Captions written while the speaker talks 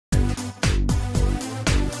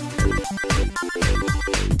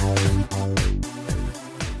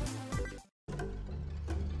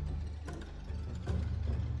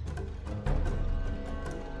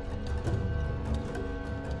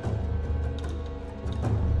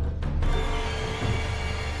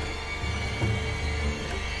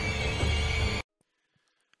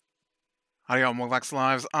Howdy, y'all, Moglax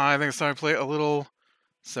Lives. I think it's time to play a little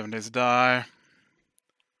 7 Days to Die.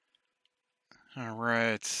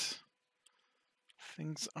 Alright.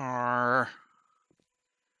 Things are...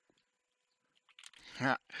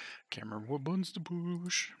 Can't remember what buttons to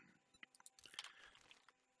push.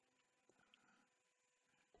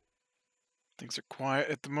 Things are quiet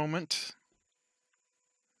at the moment.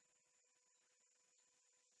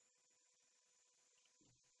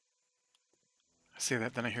 I say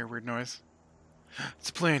that, then I hear a weird noise. It's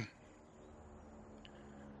a plane.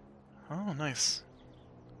 Oh, nice.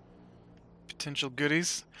 Potential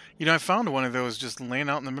goodies. You know, I found one of those just laying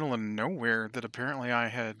out in the middle of nowhere that apparently I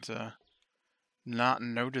had not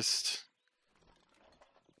noticed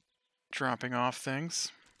dropping off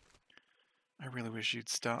things. I really wish you'd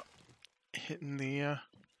stop hitting the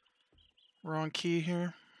wrong key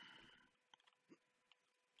here.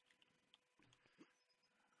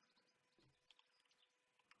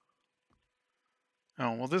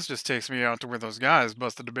 Oh, well, this just takes me out to where those guys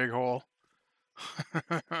busted a big hole.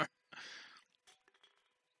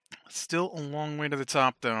 Still a long way to the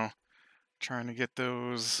top, though. Trying to get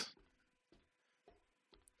those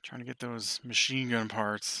machine gun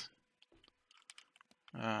parts.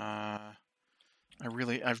 I've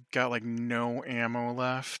got like no ammo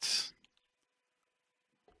left.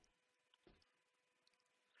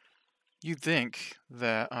 You'd think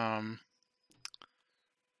that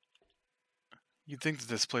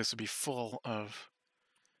this place would be full of...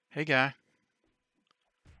 Hey, guy.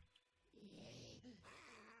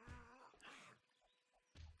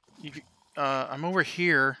 I'm over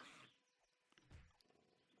here.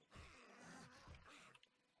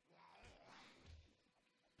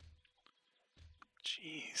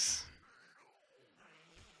 Jeez.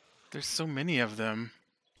 There's so many of them.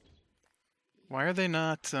 Why are they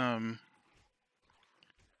not, Here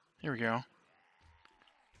we go.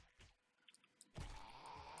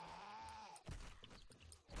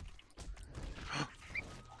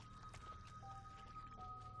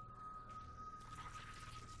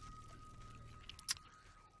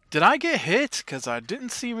 Did I get hit? Because I didn't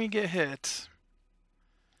see me get hit.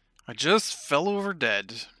 I just fell over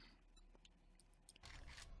dead.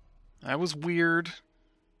 That was weird.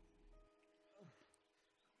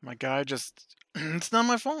 My guy just... It's not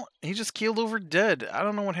my fault. He just keeled over dead. I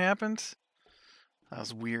don't know what happened. That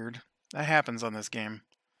was weird. That happens on this game.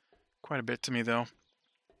 Quite a bit to me, though.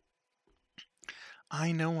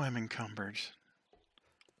 I know I'm encumbered.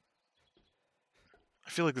 I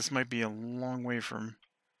feel like this might be a long way from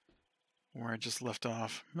where I just left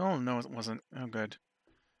off. No, it wasn't. Oh, good.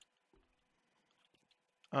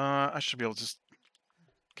 I should be able to just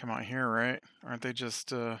come out here, right? Aren't they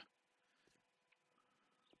just,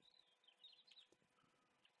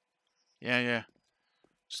 Yeah.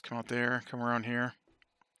 Just come out there, come around here.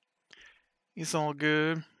 It's all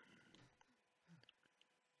good.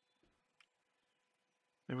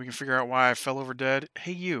 Maybe we can figure out why I fell over dead.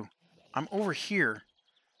 Hey, you. I'm over here.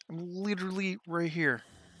 I'm literally right here.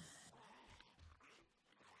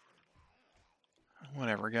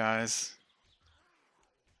 Whatever, guys.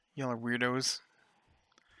 Y'all are weirdos.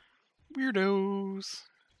 Weirdos.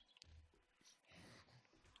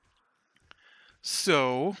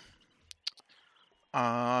 So,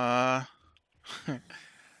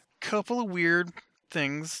 couple of weird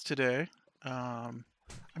things today. I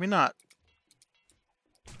mean, not...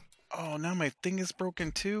 Oh, now my thing is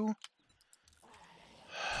broken too?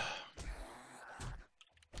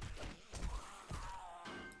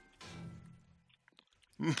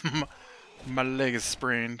 My leg is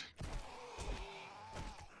sprained.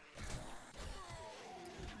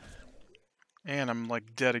 And I'm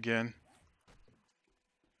like dead again.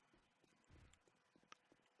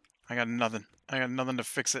 I got nothing. I got nothing to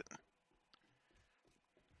fix it.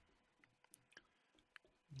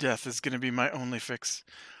 Death is gonna be my only fix.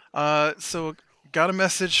 So got a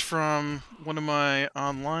message from one of my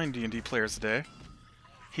online D&D players today.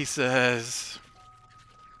 He says,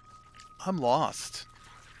 I'm lost.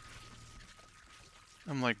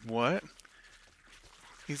 I'm like, what?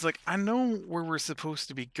 He's like, I know where we're supposed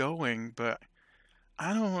to be going, but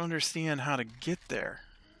I don't understand how to get there.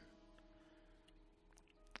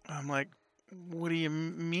 I'm like, what do you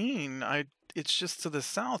mean? It's just to the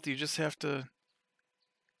south. You just have to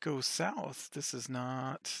go south. This is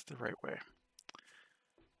not the right way.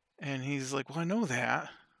 And he's like, well, I know that,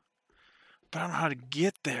 but I don't know how to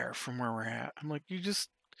get there from where we're at. I'm like, you just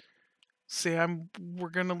say we're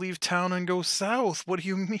gonna leave town and go south. What do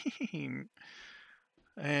you mean?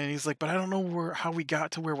 And he's like, but I don't know how we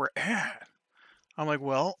got to where we're at. I'm like,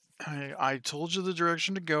 well, I told you the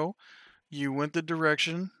direction to go. You went the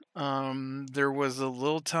direction There was a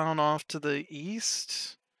little town off to the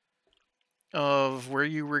east of where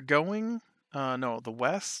you were going. No, the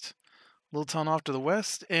west. Little town off to the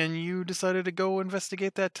west, and you decided to go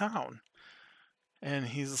investigate that town. And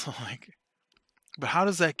he's like, but how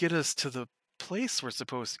does that get us to the place we're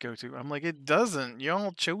supposed to go to? I'm like, it doesn't.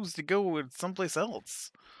 Y'all chose to go someplace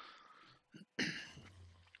else.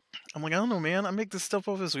 I'm like, I don't know, man. I make this stuff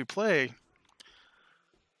up as we play.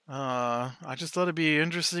 I just thought it'd be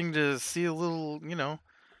interesting to see a little,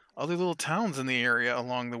 other little towns in the area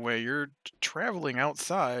along the way. You're traveling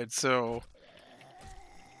outside, so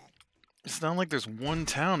it's not like there's one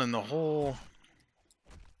town in the whole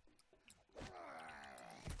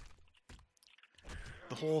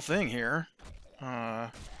thing here.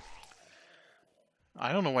 I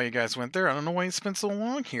don't know why you guys went there. I don't know why you spent so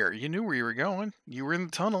long here. You knew where you were going. You were in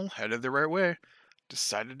the tunnel, headed the right way.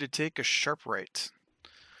 Decided to take a sharp right.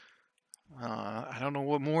 I don't know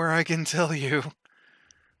what more I can tell you.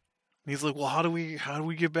 He's like, well, how do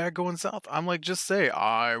we get back going south? I'm like, just say,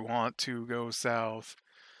 I want to go south.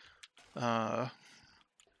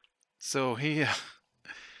 So he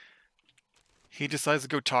decides to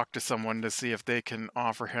go talk to someone to see if they can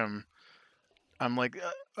offer him. I'm like,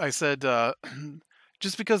 I said,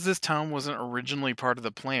 just because this town wasn't originally part of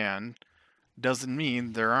the plan doesn't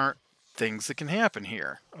mean there aren't things that can happen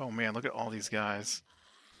here. Oh man, look at all these guys.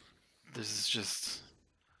 There's just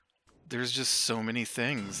so many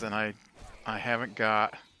things, and I haven't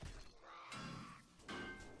got.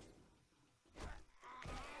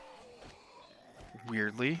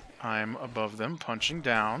 Weirdly, I'm above them, punching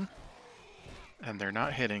down, and they're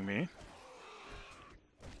not hitting me.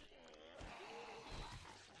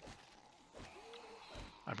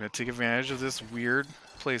 I'm going to take advantage of this weird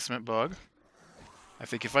placement bug. I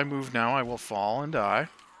think if I move now, I will fall and die.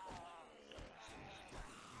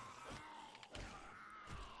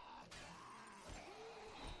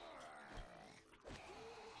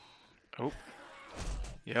 Oh.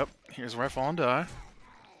 Yep, here's where I fall and die.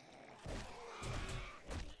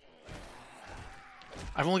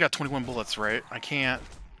 I've only got 21 bullets, right? I can't...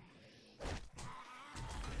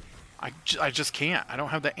 I just can't. I don't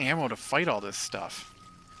have the ammo to fight all this stuff.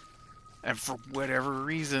 And for whatever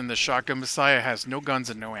reason, the Shotgun Messiah has no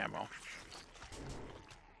guns and no ammo.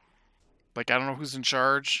 Like, I don't know who's in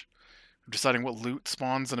charge of deciding what loot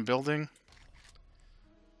spawns in a building.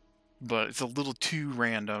 But it's a little too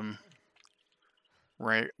random.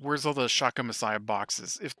 Right? Where's all the Shotgun Messiah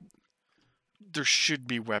boxes? If there should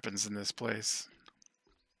be weapons in this place.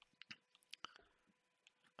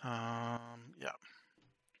 Yeah.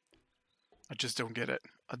 I just don't get it.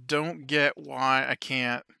 I don't get why I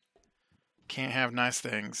can't have nice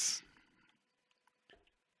things.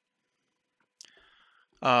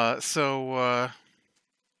 So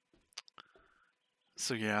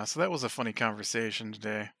yeah, so that was a funny conversation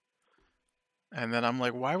today. And then I'm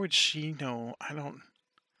like, why would she know?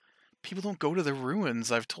 People don't go to the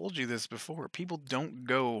ruins. I've told you this before. People don't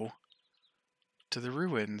go to the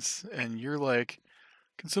ruins. And you're like,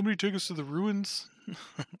 can somebody take us to the ruins?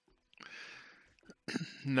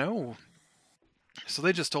 No. So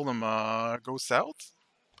they just told him, go south?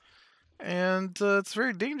 And it's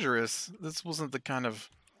very dangerous. This wasn't the kind of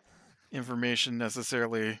information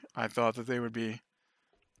necessarily I thought that they would be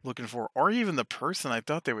looking for, or even the person I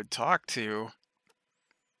thought they would talk to.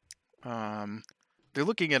 They're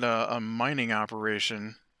looking at a mining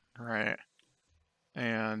operation, right?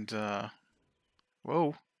 And,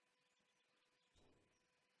 whoa.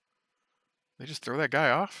 They just throw that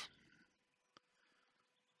guy off?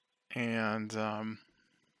 And,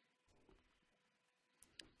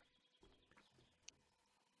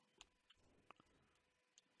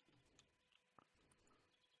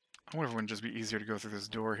 I wonder if it wouldn't just be easier to go through this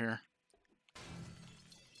door here.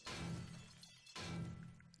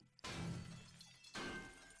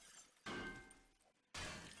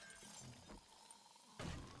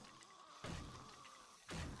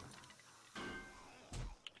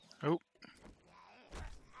 Oh.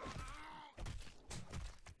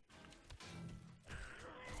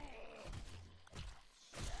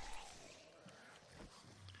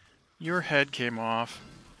 Your head came off.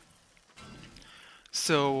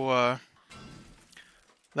 So,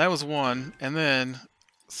 that was one. And then,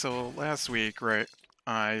 so last week, right,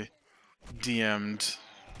 I DM'd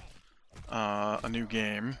a new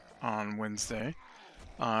game on Wednesday.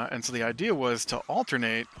 And so the idea was to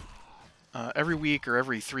alternate every week or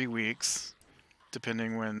every 3 weeks,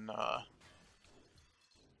 depending when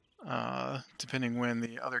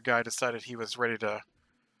the other guy decided he was ready to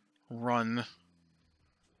run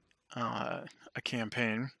a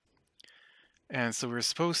campaign. And so we were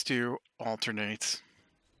supposed to alternate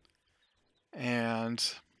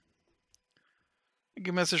And I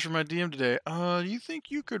get a message from my DM today. You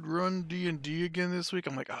think you could run D&D again this week?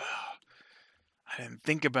 I'm like, oh, I didn't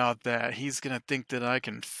think about that. He's gonna think that I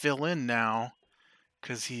can fill in now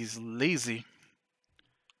because he's lazy.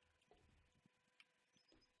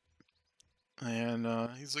 And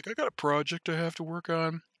he's like, I got a project I have to work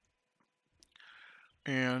on.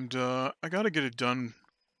 And I got to get it done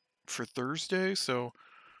for Thursday, so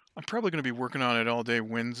I'm probably going to be working on it all day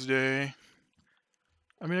Wednesday.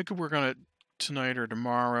 I mean, I could work on it tonight or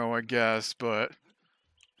tomorrow, I guess, but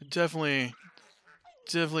definitely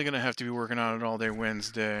going to have to be working on it all day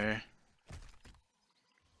Wednesday.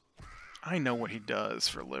 I know what he does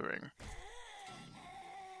for a living.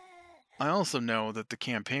 I also know that the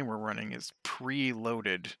campaign we're running is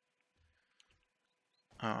pre-loaded.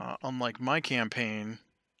 Unlike my campaign,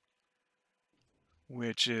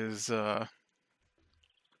 which is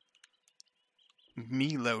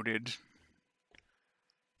me loaded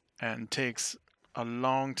and takes a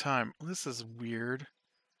long time. This is weird.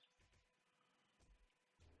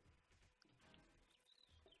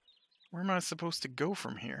 Where am I supposed to go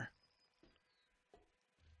from here?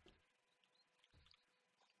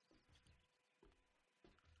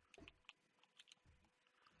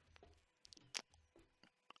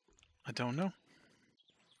 I don't know.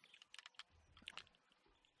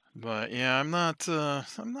 But yeah, I'm not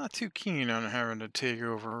too keen on having to take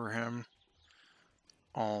over him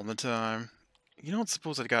all the time. You don't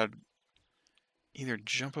suppose I gotta either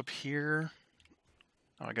jump up here?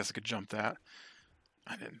 Oh, I guess I could jump that.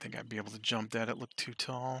 I didn't think I'd be able to jump that. It looked too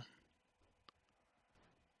tall.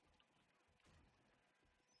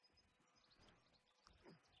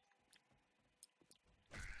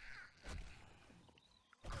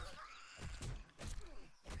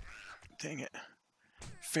 Dang it.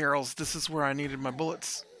 Ferals, this is where I needed my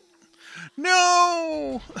bullets.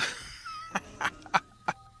 No!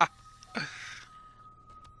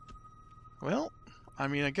 Well, I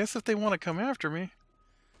mean, I guess if they want to come after me,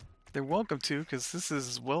 they're welcome to, because this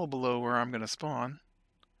is well below where I'm going to spawn.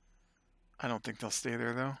 I don't think they'll stay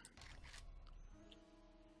there, though.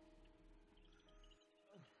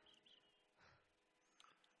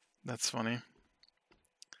 That's funny.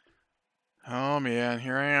 Oh man,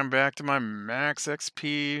 here I am back to my max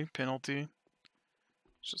XP penalty.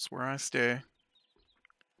 It's just where I stay.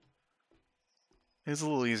 It's a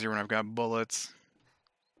little easier when I've got bullets.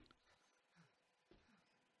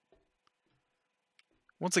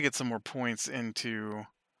 Once I get some more points into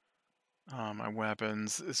my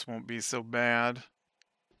weapons, this won't be so bad.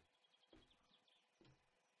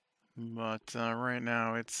 But right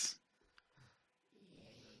now it's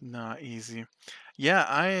not easy. Yeah,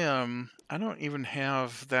 I don't even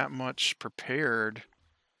have that much prepared.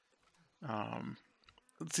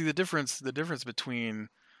 Let's see the difference between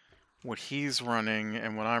what he's running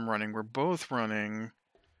and what I'm running. We're both running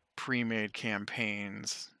pre-made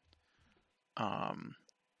campaigns.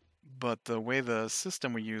 But the way the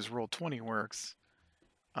system we use, Roll20, works,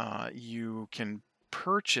 you can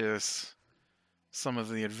purchase some of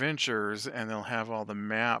the adventures, and they'll have all the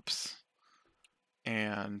maps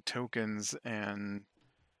and tokens and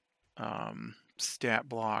stat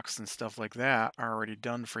blocks and stuff like that are already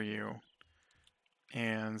done for you.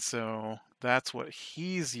 And so that's what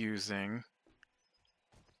he's using.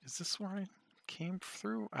 Is this where I came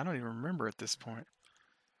through? I don't even remember at this point.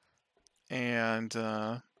 And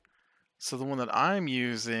so the one that I'm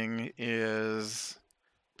using is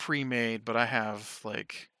pre-made, but I have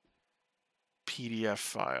like PDF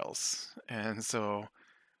files, and so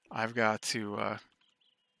I've got to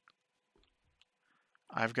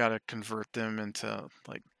convert them into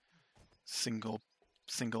like single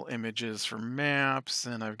images for maps,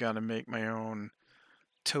 and I've got to make my own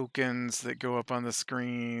tokens that go up on the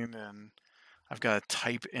screen, and I've got to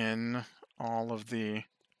type in all of the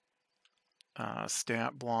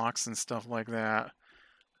stat blocks and stuff like that.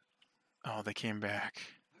 Oh, they came back.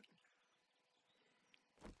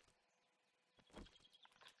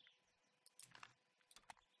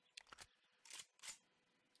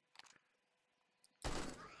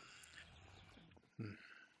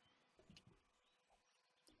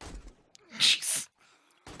 Jeez.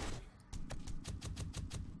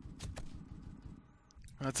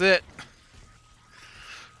 That's it.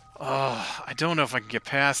 Oh, I don't know if I can get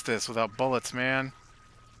past this without bullets, man.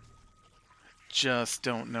 Just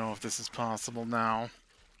don't know if this is possible now.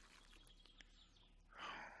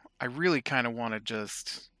 I really kind of want to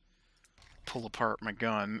just pull apart my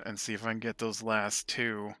gun and see if I can get those last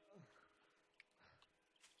two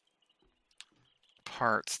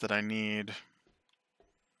parts that I need.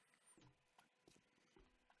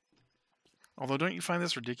 Although, don't you find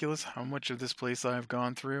this ridiculous how much of this place I've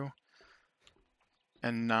gone through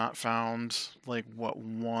and not found, like, what,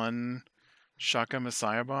 one Shotgun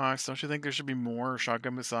Messiah box? Don't you think there should be more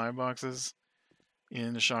Shotgun Messiah boxes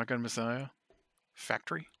in the Shotgun Messiah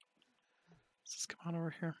factory? Does this come on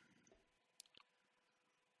over here?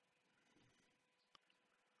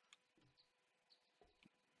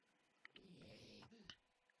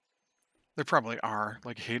 There probably are,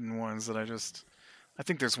 like, hidden ones that I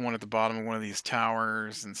think there's one at the bottom of one of these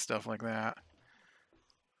towers and stuff like that.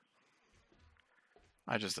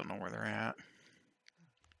 I just don't know where they're at.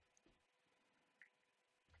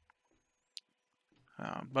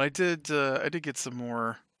 But I did get some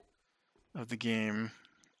more of the game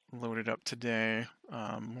loaded up today.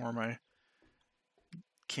 More of my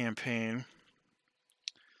campaign.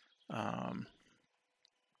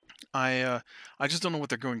 I just don't know what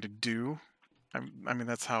they're going to do. I mean,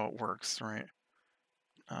 that's how it works, right?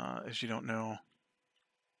 Is you don't know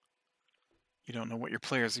what your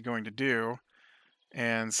players are going to do,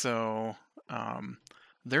 and so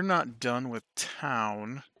they're not done with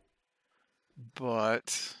town,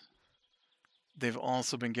 but they've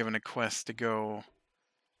also been given a quest to go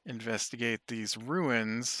investigate these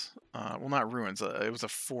ruins. Well, not ruins. It was a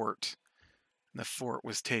fort. And the fort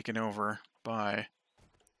was taken over by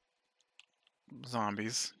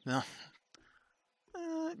zombies. No.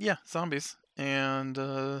 Yeah, zombies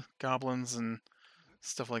and goblins and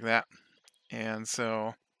stuff like that. And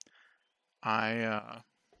so I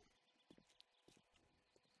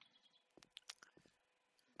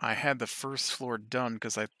had the first floor done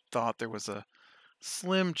because I thought there was a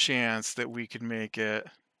slim chance that we could make it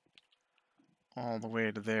all the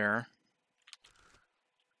way to there.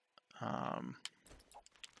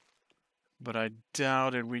 But I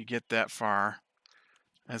doubted we'd get that far.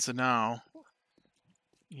 And so now,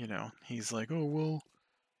 he's like, oh, well,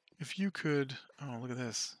 if you could... Oh, look at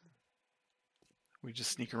this. We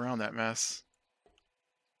just sneak around that mess.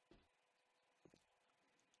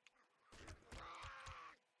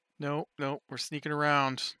 Nope, we're sneaking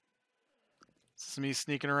around. This is me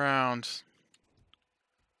sneaking around.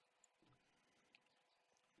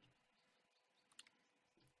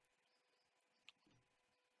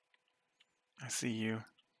 I see you.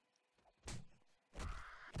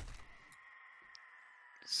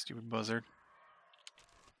 Stupid buzzard.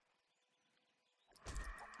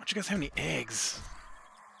 Don't you guys have any eggs?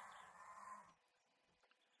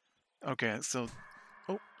 Okay, so...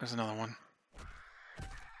 Oh, there's another one.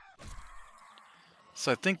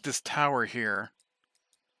 So I think this tower here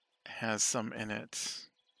has some in it.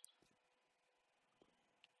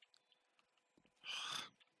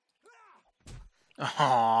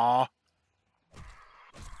 Aww.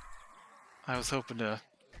 I was hoping to...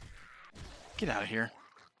 Get out of here.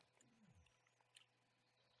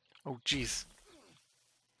 Oh, jeez.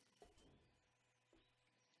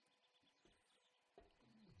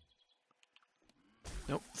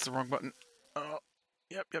 Nope, it's the wrong button. Oh,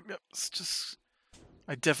 yep. It's just...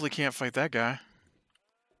 I definitely can't fight that guy.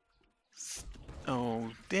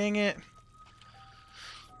 Oh, dang it.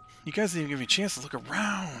 You guys didn't even give me a chance to look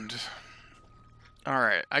around.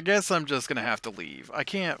 Alright, I guess I'm just gonna have to leave. I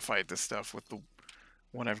can't fight this stuff with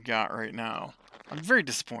what I've got right now. I'm very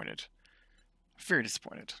disappointed. Very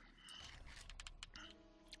disappointed.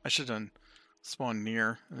 I should have done spawn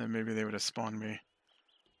near, and then maybe they would have spawned me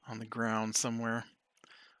on the ground somewhere. I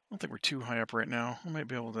don't think we're too high up right now. I might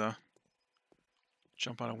be able to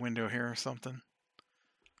jump out a window here or something.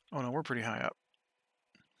 Oh no, we're pretty high up.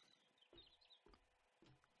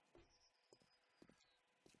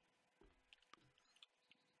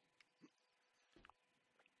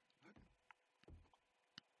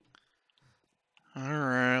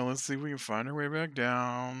 Alright, let's see if we can find our way back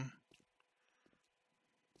down.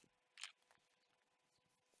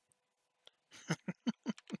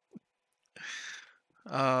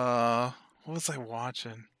 What was I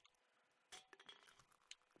watching?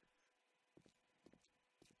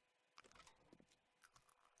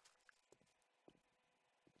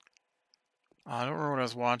 I don't remember what I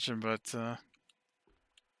was watching, but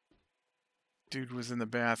dude was in the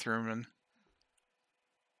bathroom and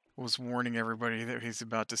was warning everybody that he's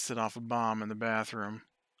about to set off a bomb in the bathroom.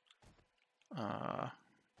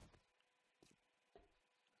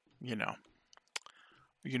 You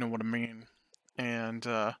know what I mean. And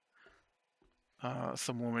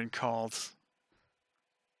some woman called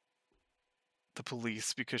the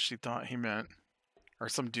police because she thought he meant, or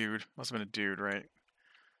some dude, must have been a dude, right?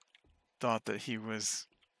 Thought that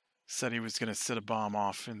said he was going to set a bomb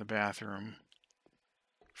off in the bathroom,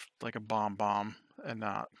 like a bomb, and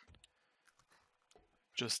not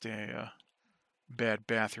just a bad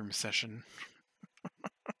bathroom session.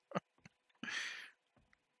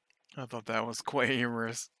 I thought that was quite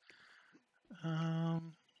humorous.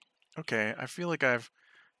 Okay, I feel like I've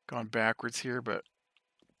gone backwards here, but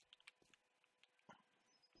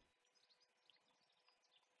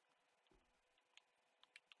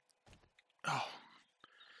oh,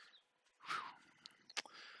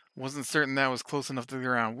 wasn't certain that was close enough to the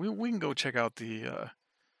ground. We can go check out the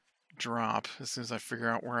drop as soon as I figure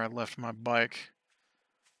out where I left my bike.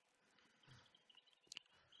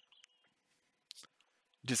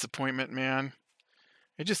 Disappointment, man.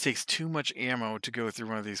 It just takes too much ammo to go through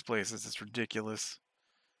one of these places. It's ridiculous.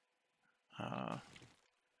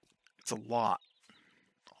 It's a lot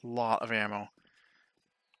of ammo.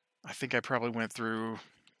 I think I probably went through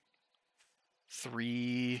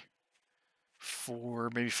 3, 4,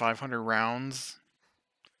 maybe 500 rounds.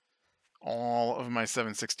 All of my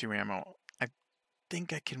 7.62 ammo. I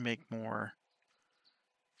think I can make more.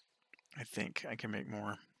 I think I can make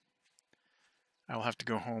more. I'll have to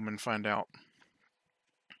go home and find out.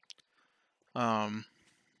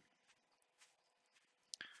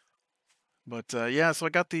 But yeah, so I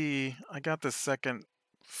got the second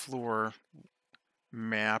floor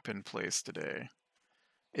map in place today.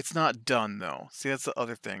 It's not done though. See, that's the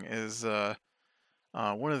other thing is one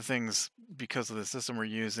of the things, because of the system we're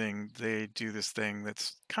using, they do this thing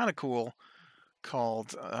that's kind of cool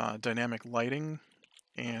called dynamic lighting.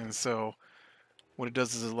 And so what it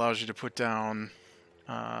does is it allows you to put down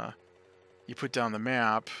the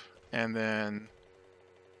map, and then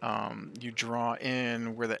you draw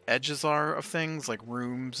in where the edges are of things like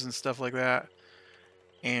rooms and stuff like that.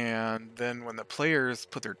 And then when the players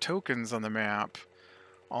put their tokens on the map,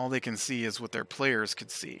 all they can see is what their players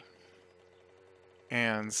could see.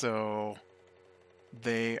 And so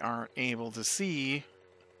they aren't able to see,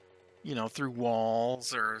 through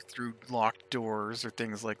walls or through locked doors or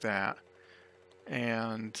things like that.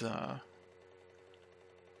 And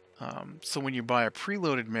so when you buy a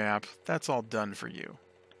preloaded map, that's all done for you.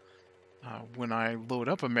 When I load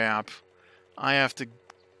up a map, I have to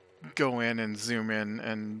go in and zoom in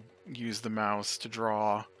and use the mouse to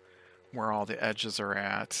draw where all the edges are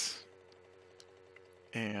at.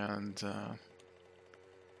 And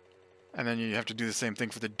then you have to do the same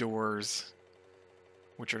thing for the doors,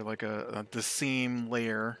 which are like the same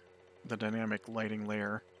layer, the dynamic lighting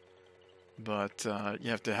layer. But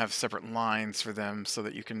you have to have separate lines for them so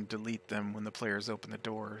that you can delete them when the players open the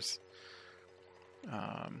doors.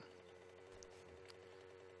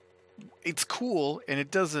 It's cool, and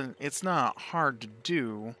it's not hard to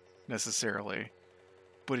do necessarily,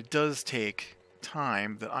 but it does take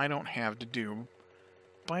time that I don't have to do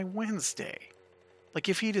by Wednesday. Like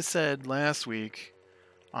if he'd have said last week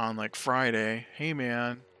on like Friday, hey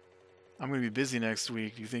man, I'm going to be busy next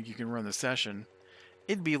week, do you think you can run the session?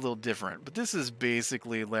 It'd be a little different, but this is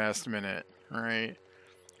basically last minute, right?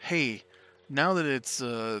 Hey, now that it's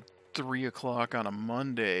 3 o'clock on a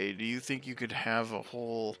Monday, do you think you could have a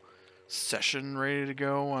whole session ready to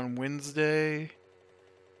go on Wednesday?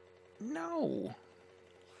 No.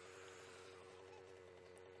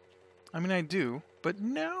 I mean, I do, but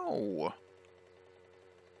no.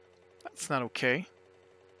 That's not okay.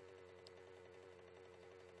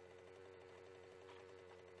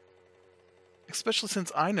 Especially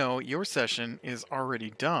since I know your session is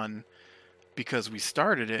already done because we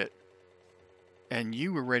started it and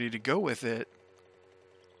you were ready to go with it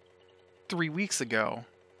 3 weeks ago.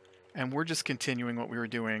 And we're just continuing what we were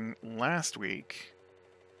doing last week.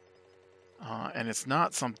 And it's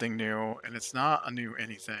not something new, and it's not a new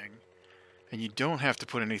anything. And you don't have to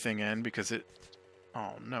put anything in because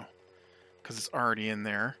oh no, because it's already in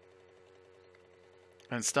there.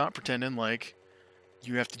 And stop pretending like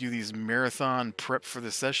you have to do these marathon prep for the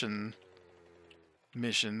session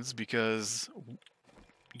missions because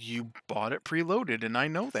you bought it preloaded, and I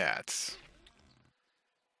know that.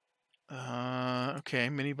 Okay,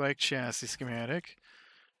 mini bike chassis schematic.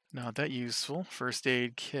 Not that useful. First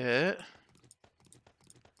aid kit.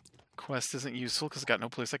 Quest isn't useful because I got no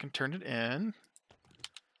place I can turn it in.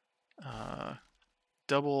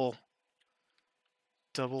 Double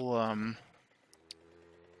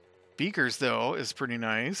beakers though is pretty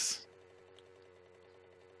nice.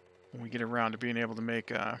 When we get around to being able to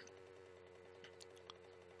make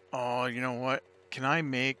oh, you know what? Can I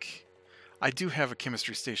make... I do have a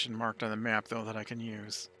chemistry station marked on the map though that I can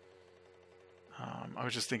use. I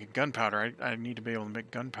was just thinking gunpowder. I need to be able to make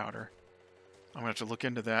gunpowder. I'm gonna have to look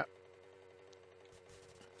into that.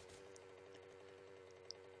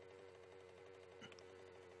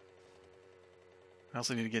 I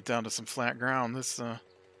also need to get down to some flat ground. This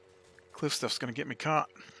cliff stuff's gonna get me caught.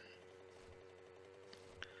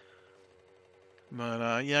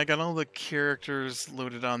 But yeah, I got all the characters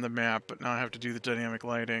loaded on the map, but now I have to do the dynamic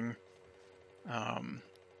lighting.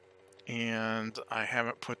 And I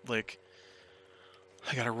haven't put, like,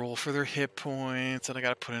 I gotta roll for their hit points, and I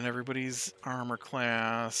gotta put in everybody's armor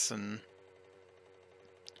class and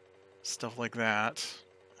stuff like that.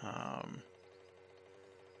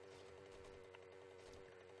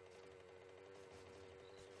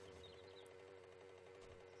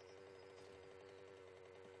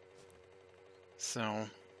 So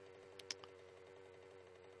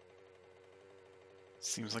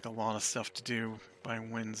seems like a lot of stuff to do by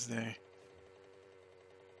Wednesday.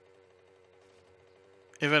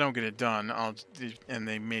 If I don't get it done, and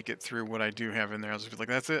they make it through what I do have in there, I'll just be like,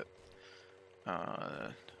 that's it.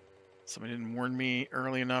 Somebody didn't warn me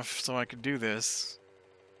early enough so I could do this.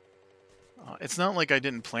 It's not like I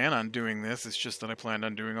didn't plan on doing this, it's just that I planned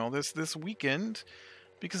on doing all this weekend,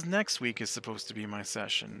 because next week is supposed to be my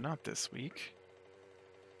session, not this week.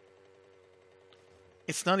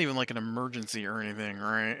 It's not even like an emergency or anything,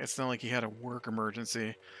 right? It's not like he had a work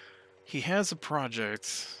emergency. He has a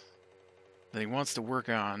project that he wants to work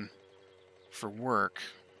on for work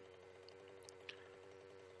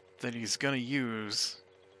that he's going to use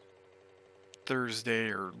Thursday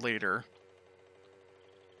or later.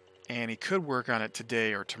 And he could work on it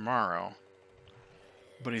today or tomorrow,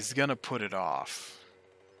 but he's going to put it off.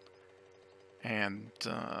 And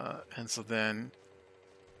so then,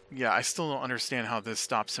 yeah, I still don't understand how this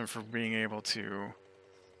stops him from being able to,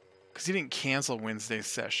 because he didn't cancel Wednesday's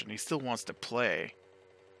session. He still wants to play.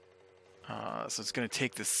 So it's going to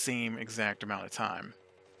take the same exact amount of time.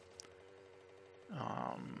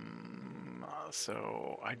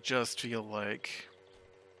 So I just feel like,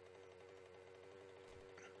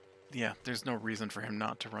 yeah, there's no reason for him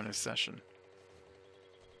not to run his session.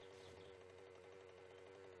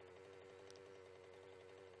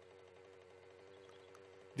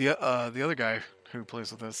 The other guy who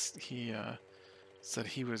plays with us, he said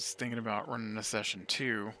he was thinking about running a session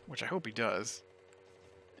too, which I hope he does.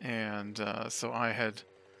 And so I had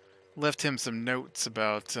left him some notes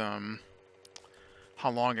about how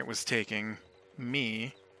long it was taking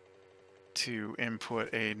me to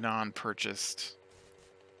input a non-purchased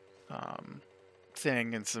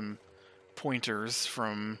thing and some pointers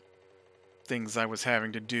from things I was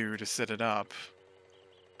having to do to set it up.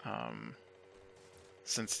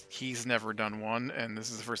 Since he's never done one, and this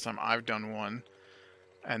is the first time I've done one,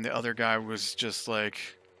 and the other guy was just like,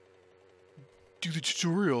 do the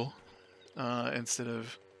tutorial instead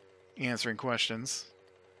of answering questions.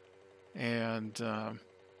 And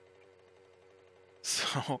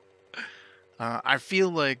so I feel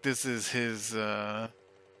like this is his, it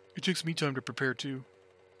takes me time to prepare too.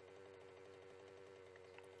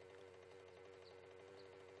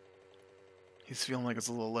 He's feeling like it's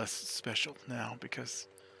a little less special now because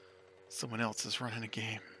someone else is running a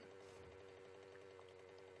game.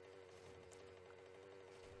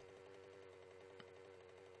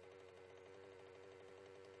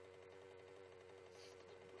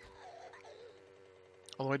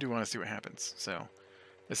 Although I do want to see what happens, so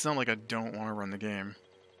it's not like I don't want to run the game.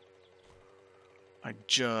 I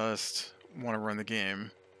just want to run the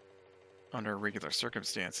game under regular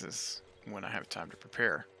circumstances when I have time to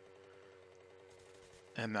prepare.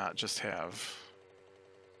 And not just have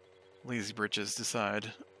Lazy Britches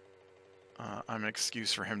decide I'm an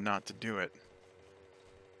excuse for him not to do it.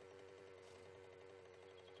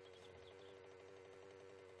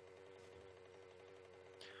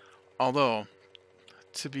 Although,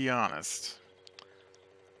 to be honest,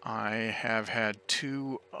 I have had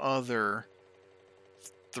three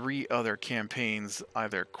other campaigns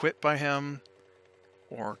either quit by him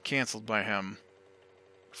or canceled by him.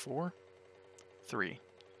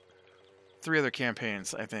 Three other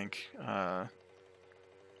campaigns, I think.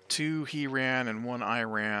 2 he ran and 1 I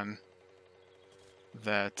ran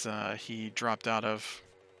that he dropped out of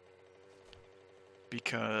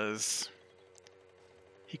because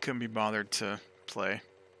he couldn't be bothered to play.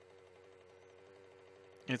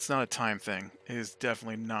 It's not a time thing. It is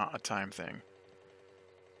definitely not a time thing.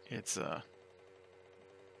 It's I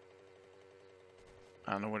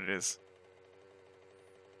don't know what it is.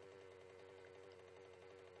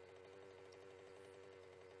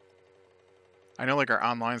 I know, like, our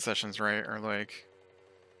online sessions, right, are like,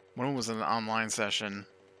 one was an online session,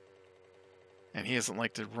 and he doesn't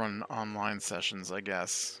like to run online sessions, I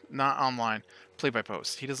guess. Not online,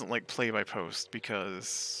 play-by-post. He doesn't like play-by-post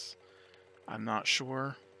because I'm not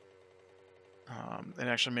sure. It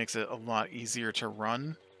actually makes it a lot easier to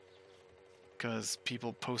run because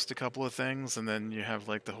people post a couple of things, and then you have,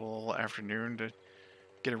 like, the whole afternoon to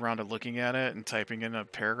get around to looking at it and typing in a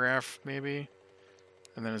paragraph, maybe.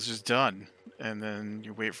 And then it's just done. And then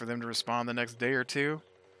you wait for them to respond the next day or two.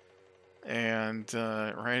 And,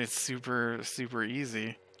 right, it's super, super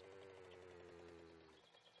easy.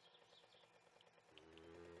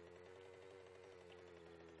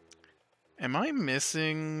 Am I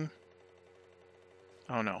missing...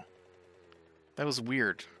 Oh, no. That was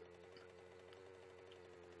weird.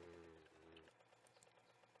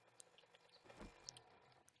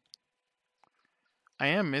 I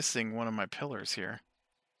am missing one of my pillars here.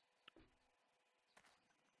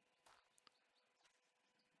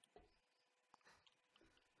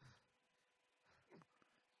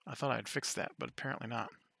 I thought I'd fixed that, but apparently not.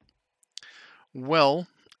 Well,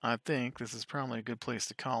 I think this is probably a good place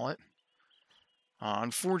to call it.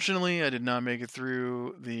 Unfortunately, I did not make it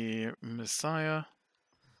through the Messiah.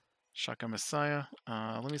 Shotgun Messiah.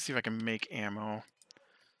 Let me see if I can make ammo.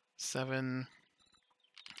 7.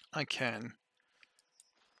 I can.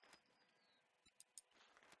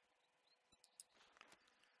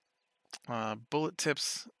 Bullet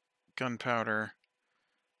tips, gunpowder,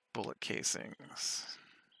 bullet casings.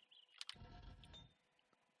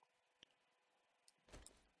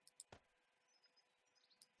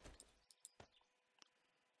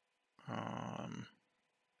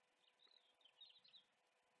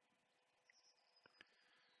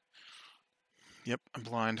 Yep, I'm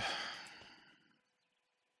blind.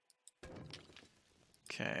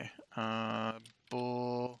 Okay.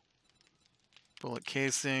 Bullet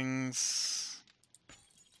casings,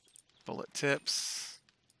 bullet tips.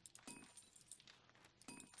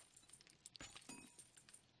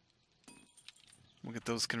 We'll get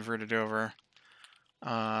those converted over.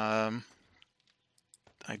 I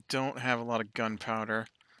don't have a lot of gunpowder.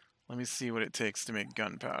 Let me see what it takes to make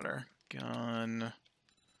gunpowder. Gun.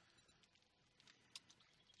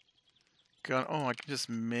 Oh, I can just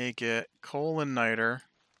make it coal and niter.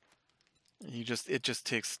 It just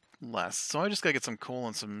takes less. So I just gotta get some coal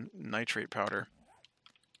and some nitrate powder.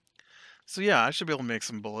 So yeah, I should be able to make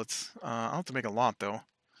some bullets. I'll have to make a lot though.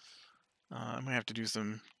 I might have to do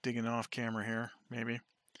some digging off camera here, maybe.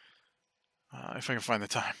 If I can find the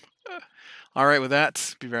time. Alright, with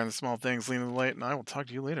that, be better than the small things, lean in the light, and I will talk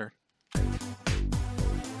to you later.